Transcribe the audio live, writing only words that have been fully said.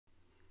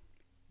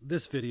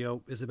This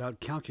video is about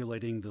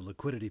calculating the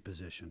liquidity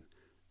position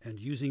and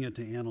using it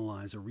to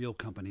analyze a real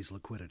company's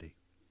liquidity.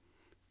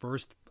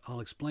 First, I'll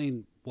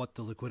explain what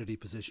the liquidity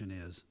position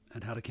is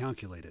and how to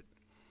calculate it.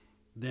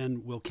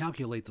 Then we'll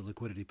calculate the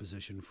liquidity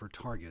position for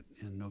Target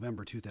in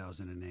November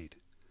 2008.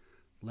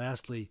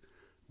 Lastly,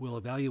 we'll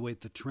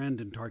evaluate the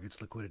trend in Target's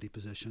liquidity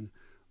position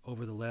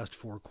over the last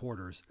 4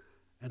 quarters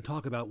and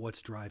talk about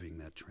what's driving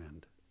that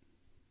trend.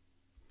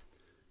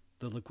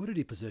 The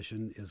liquidity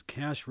position is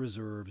cash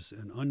reserves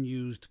and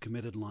unused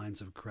committed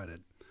lines of credit,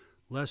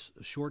 less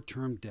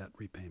short-term debt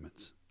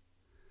repayments.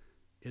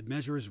 It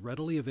measures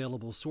readily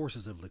available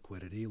sources of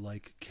liquidity,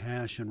 like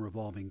cash and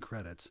revolving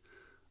credits,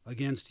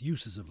 against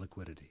uses of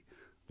liquidity,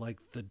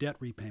 like the debt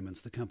repayments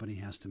the company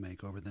has to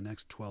make over the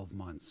next 12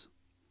 months.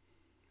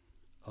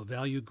 A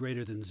value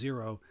greater than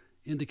 0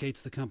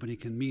 indicates the company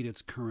can meet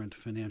its current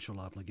financial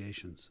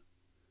obligations.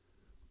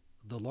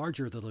 The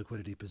larger the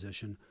liquidity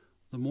position,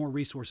 the more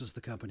resources the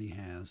company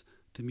has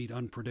to meet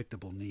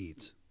unpredictable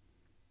needs.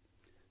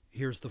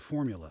 Here's the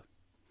formula.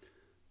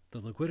 The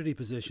liquidity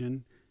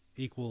position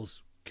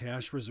equals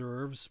cash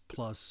reserves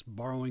plus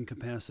borrowing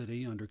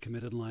capacity under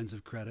committed lines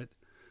of credit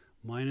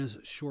minus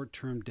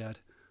short-term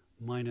debt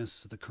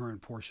minus the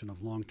current portion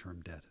of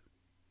long-term debt.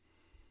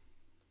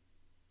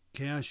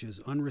 Cash is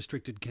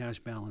unrestricted cash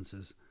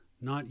balances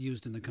not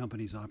used in the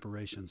company's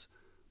operations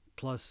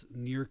plus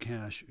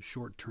near-cash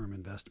short-term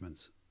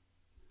investments.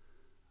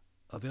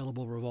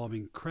 Available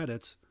revolving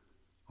credits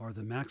are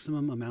the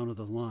maximum amount of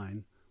the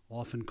line,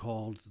 often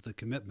called the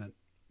commitment,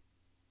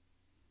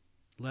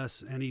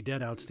 less any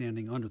debt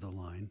outstanding under the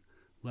line,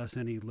 less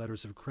any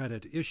letters of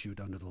credit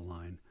issued under the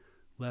line,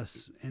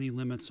 less any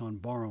limits on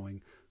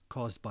borrowing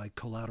caused by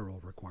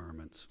collateral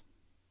requirements.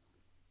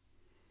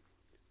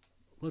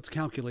 Let's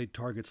calculate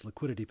Target's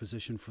liquidity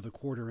position for the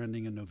quarter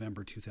ending in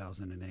November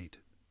 2008.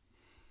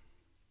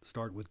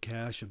 Start with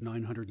cash of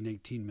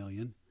 $918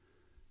 million.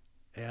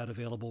 Add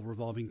available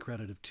revolving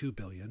credit of $2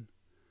 billion,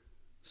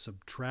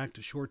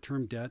 subtract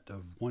short-term debt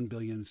of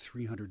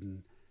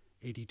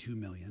 $1,382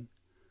 million,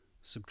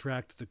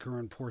 subtract the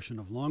current portion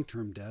of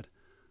long-term debt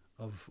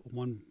of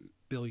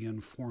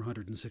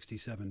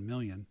 $1,467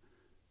 million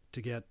to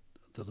get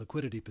the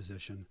liquidity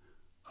position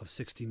of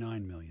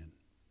 $69 million.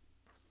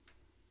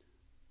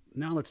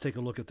 Now let's take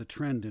a look at the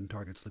trend in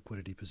Target's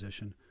liquidity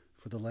position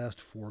for the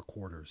last 4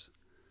 quarters.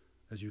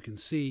 As you can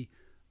see,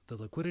 the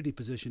liquidity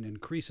position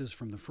increases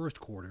from the first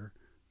quarter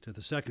to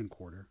the second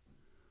quarter,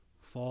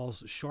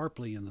 falls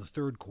sharply in the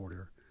third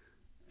quarter,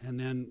 and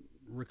then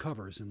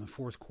recovers in the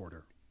fourth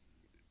quarter.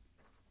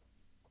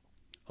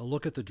 A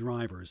look at the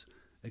drivers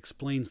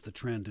explains the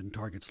trend in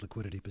Target's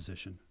liquidity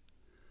position.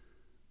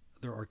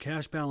 There are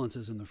cash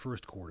balances in the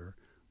first quarter,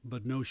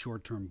 but no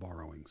short-term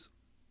borrowings.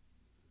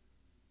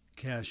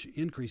 Cash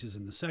increases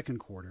in the second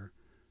quarter,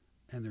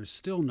 and there's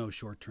still no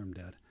short-term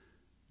debt.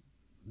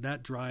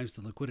 That drives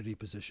the liquidity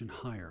position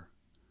higher.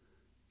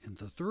 In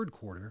the third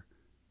quarter,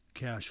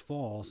 cash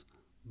falls,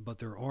 but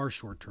there are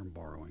short-term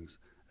borrowings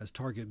as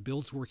Target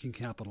builds working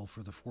capital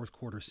for the fourth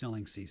quarter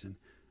selling season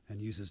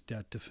and uses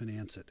debt to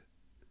finance it.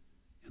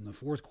 In the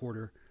fourth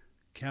quarter,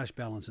 cash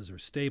balances are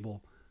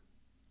stable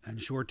and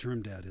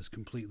short-term debt is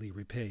completely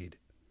repaid,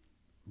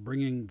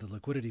 bringing the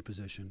liquidity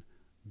position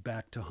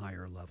back to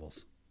higher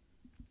levels.